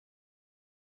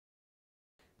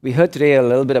We heard today a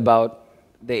little bit about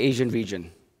the Asian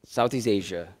region, Southeast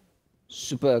Asia,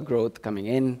 super growth coming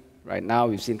in right now.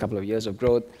 We've seen a couple of years of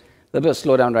growth, a little bit of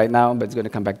slowdown right now, but it's going to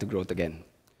come back to growth again.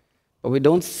 But we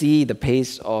don't see the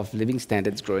pace of living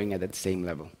standards growing at that same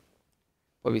level.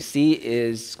 What we see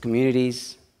is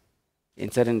communities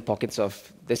in certain pockets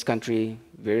of this country,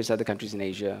 various other countries in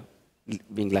Asia,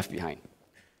 being left behind.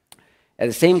 At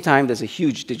the same time, there's a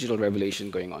huge digital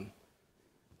revolution going on.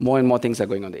 More and more things are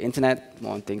going on the internet,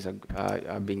 more things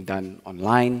are being done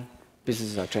online,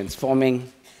 businesses are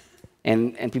transforming,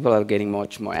 and people are getting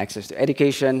much more access to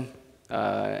education,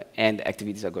 and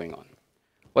activities are going on.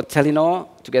 What Telenor,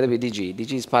 together with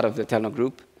Digi is part of the Telenor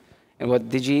group, and what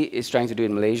Digi is trying to do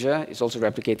in Malaysia is also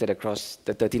replicated across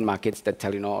the 13 markets that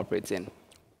Telenor operates in.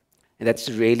 And that's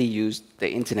to really use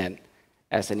the internet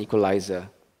as an equalizer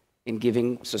in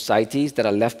giving societies that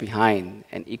are left behind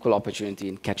an equal opportunity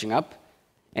in catching up,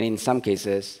 and in some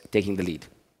cases, taking the lead.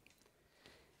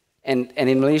 And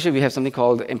in Malaysia, we have something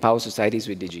called Empower Societies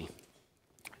with Digi.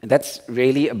 And that's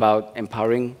really about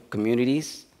empowering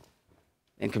communities,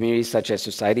 and communities such as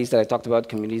societies that I talked about,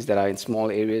 communities that are in small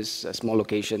areas, small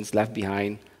locations, left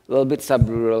behind, a little bit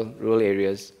sub-rural, rural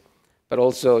areas, but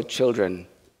also children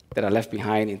that are left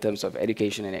behind in terms of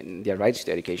education and their rights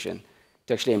to education,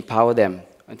 to actually empower them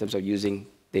in terms of using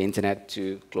the internet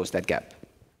to close that gap.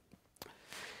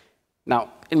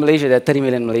 Now, in Malaysia, there are 30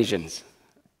 million Malaysians.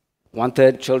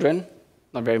 1/3 children,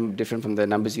 not very different from the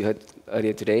numbers you heard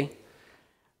earlier today.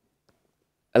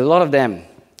 A lot of them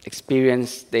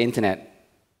experience the internet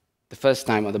the first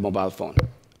time on the mobile phone.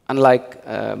 Unlike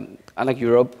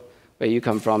Europe, where you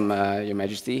come from, Your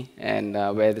Majesty, and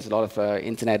where there's a lot of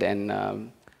internet and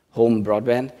home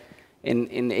broadband,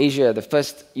 in Asia, the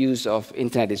first use of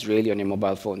internet is really on your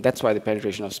mobile phone. That's why the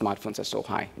penetration of smartphones are so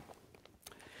high.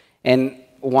 And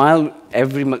while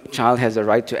every child has a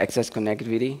right to access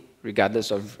connectivity,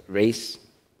 regardless of race,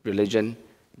 religion,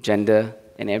 gender,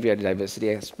 and every other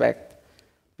diversity aspect,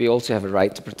 we also have a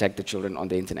right to protect the children on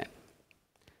the internet.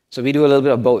 So we do a little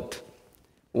bit of both.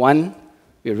 One,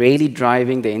 we're really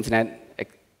driving the internet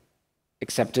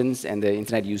acceptance and the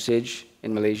internet usage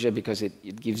in Malaysia because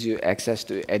it gives you access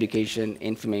to education,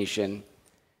 information,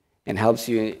 and helps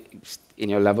you in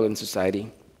your level in society.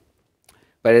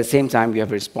 But at the same time, we have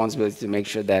a responsibility to make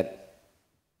sure that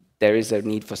there is a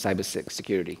need for cyber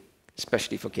security,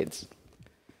 especially for kids.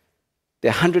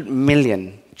 There are 100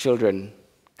 million children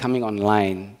coming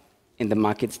online in the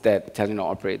markets that Telenor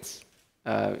operates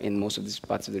in most of these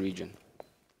parts of the region.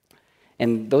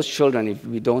 And those children, if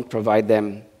we don't provide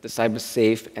them the cyber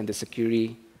safe and the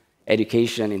security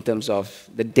education in terms of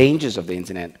the dangers of the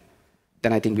internet,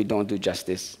 then I think we don't do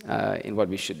justice in what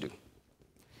we should do.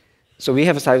 So we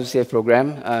have a cyber safe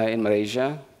program in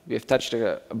Malaysia. We have touched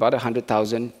about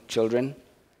 100,000 children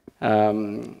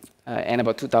and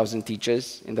about 2,000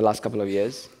 teachers in the last couple of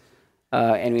years.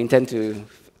 And we intend to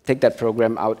take that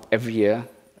program out every year,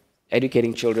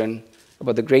 educating children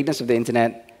about the greatness of the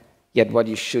internet, yet what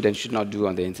you should and should not do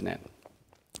on the internet.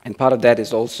 And part of that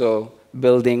is also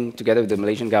building, together with the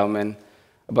Malaysian government,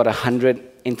 about 100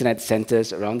 internet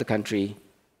centers around the country,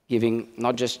 giving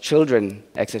not just children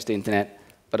access to internet,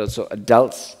 but also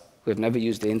adults who have never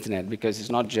used the internet, because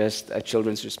it's not just a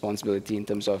children's responsibility in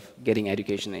terms of getting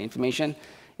education and information,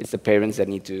 it's the parents that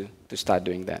need to start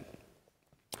doing that.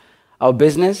 Our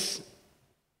business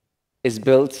is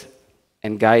built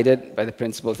and guided by the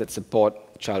principles that support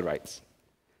child rights.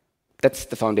 That's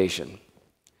the foundation.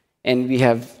 And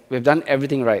we've done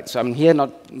everything right. So I'm here not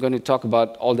going to talk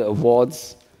about all the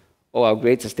awards or our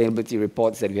great sustainability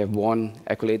reports that we have won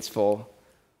accolades for,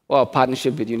 or our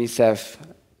partnership with UNICEF,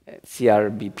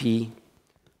 CRBP,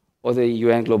 or the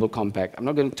UN Global Compact. I'm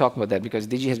not going to talk about that because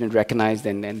Digi has been recognized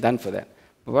and done for that.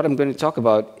 But what I'm going to talk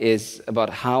about is about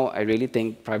how I really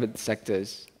think private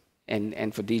sectors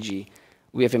and for Digi,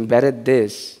 we have embedded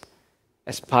this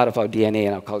as part of our DNA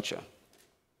and our culture.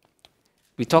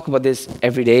 We talk about this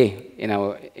every day in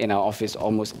our office,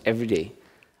 almost every day.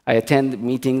 I attend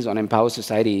meetings on Empower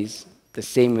Societies the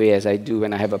same way as I do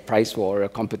when I have a price war, or a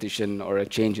competition, or a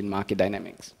change in market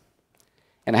dynamics.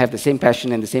 And I have the same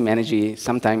passion and the same energy,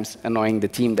 sometimes annoying the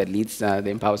team that leads the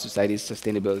Empower Society's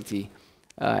sustainability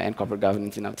and corporate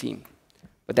governance in our team.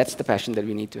 But that's the passion that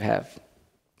we need to have.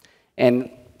 And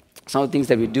some of the things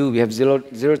that we do, we have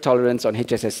zero tolerance on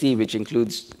HSSC, which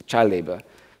includes child labor.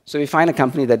 So we find a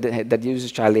company that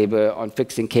uses child labor on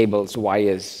fixing cables,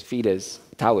 wires, feeders,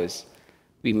 towers.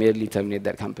 We immediately terminate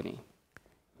that company.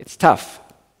 It's tough.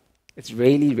 It's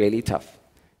really, really tough.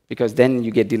 Because then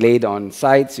you get delayed on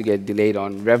sites, you get delayed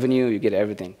on revenue, you get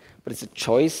everything. But it's a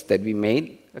choice that we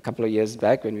made a couple of years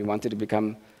back when we wanted to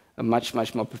become a much,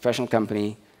 much more professional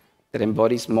company that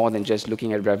embodies more than just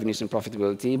looking at revenues and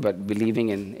profitability, but believing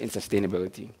in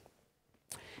sustainability.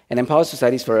 And Empower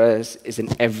Societies for us is an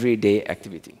everyday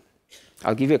activity.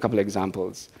 I'll give you a couple of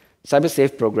examples. Cyber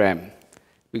Safe program.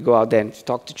 We go out there and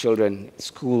talk to children,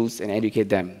 schools, and educate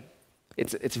them.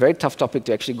 It's a very tough topic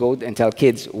to actually go and tell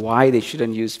kids why they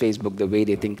shouldn't use Facebook the way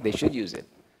they think they should use it.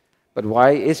 But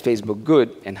why is Facebook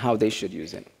good and how they should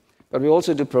use it. But we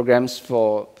also do programs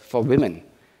for women.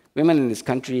 Women in this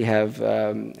country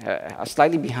are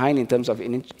slightly behind in terms of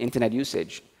internet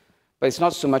usage. But it's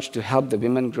not so much to help the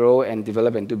women grow and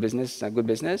develop and do business, good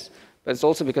business, but it's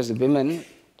also because the women,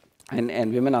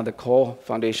 and women are the core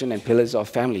foundation and pillars of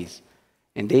families.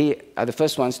 And they are the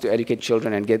first ones to educate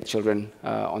children and get children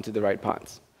onto the right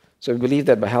paths. So we believe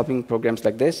that by helping programs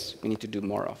like this, we need to do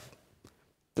more of.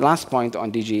 The last point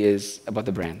on Digi is about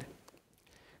the brand.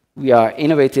 We are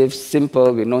innovative,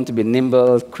 simple, we're known to be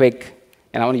nimble, quick,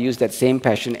 and I want to use that same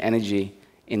passion, energy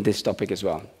in this topic as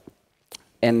well.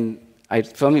 And I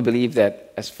firmly believe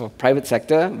that as for private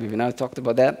sector, we've now talked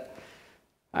about that,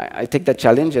 I take that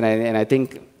challenge, and I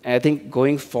think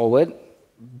going forward,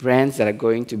 brands that are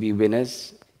going to be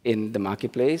winners in the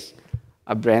marketplace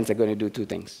are brands that are going to do two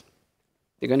things.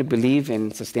 They're going to believe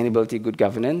in sustainability, good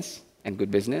governance, and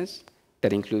good business.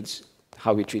 That includes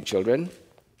how we treat children.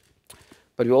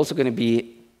 But we're also going to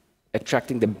be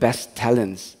attracting the best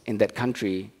talents in that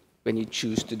country when you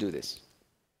choose to do this.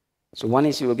 So one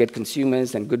is you will get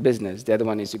consumers and good business. The other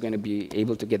one is you're going to be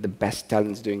able to get the best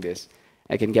talents doing this.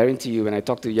 I can guarantee you, when I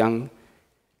talk to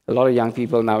a lot of young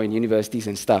people now in universities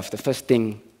and stuff, the first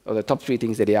thing, or the top three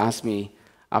things that they ask me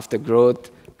after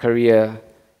growth, career,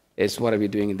 is what are we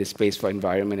doing in this space for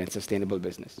environment and sustainable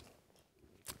business.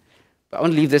 But I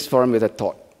want to leave this forum with a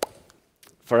thought.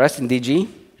 For us in Digi,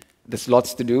 there's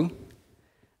lots to do.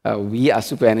 We are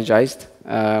super energized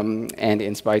and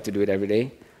inspired to do it every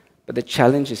day. But the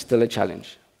challenge is still a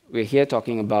challenge. We're here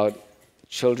talking about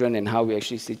children and how we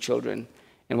actually see children.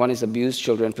 And one is abused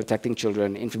children, protecting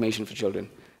children, information for children.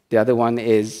 The other one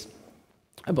is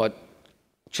about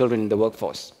children in the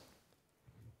workforce.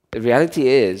 The reality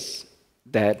is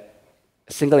that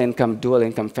single income, dual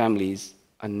income families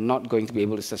are not going to be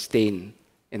able to sustain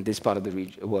in this part of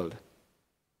the world.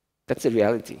 That's the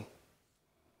reality.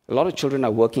 A lot of children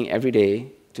are working every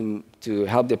day to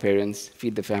help their parents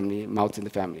feed the family, mouths in the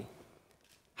family.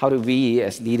 How do we,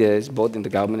 as leaders, both in the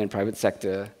government and private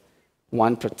sector,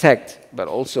 one, protect, but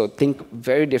also think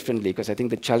very differently, because I think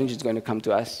the challenge is going to come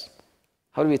to us.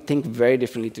 How do we think very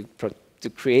differently to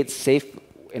create safe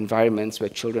environments where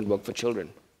children work for children?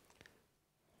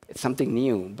 It's something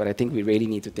new, but I think we really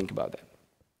need to think about that.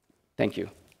 Thank you.